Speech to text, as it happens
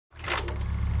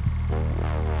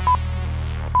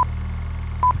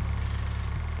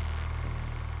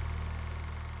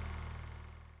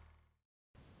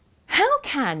How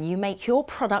can you make your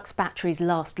product's batteries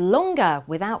last longer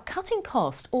without cutting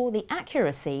cost or the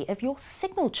accuracy of your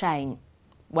signal chain?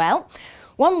 Well,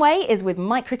 one way is with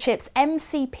Microchip's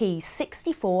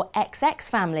MCP64XX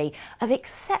family of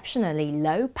exceptionally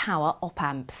low power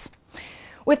op-amps.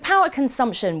 With power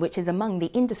consumption which is among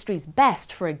the industry's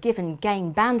best for a given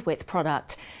gain bandwidth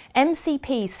product,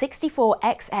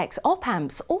 MCP64XX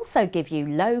op-amps also give you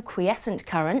low quiescent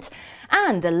current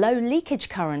and a low leakage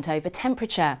current over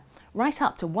temperature, right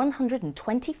up to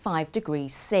 125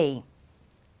 degrees C.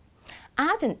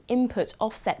 Add an input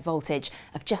offset voltage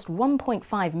of just 1.5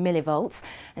 millivolts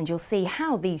and you'll see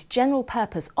how these general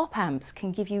purpose op-amps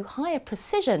can give you higher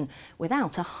precision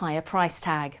without a higher price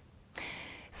tag.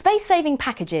 Space-saving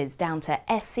packages down to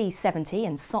SC70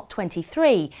 and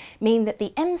SOT23 mean that the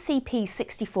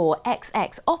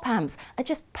MCP64XX op-amps are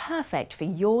just perfect for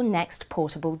your next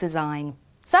portable design.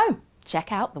 So,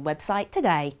 check out the website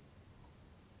today.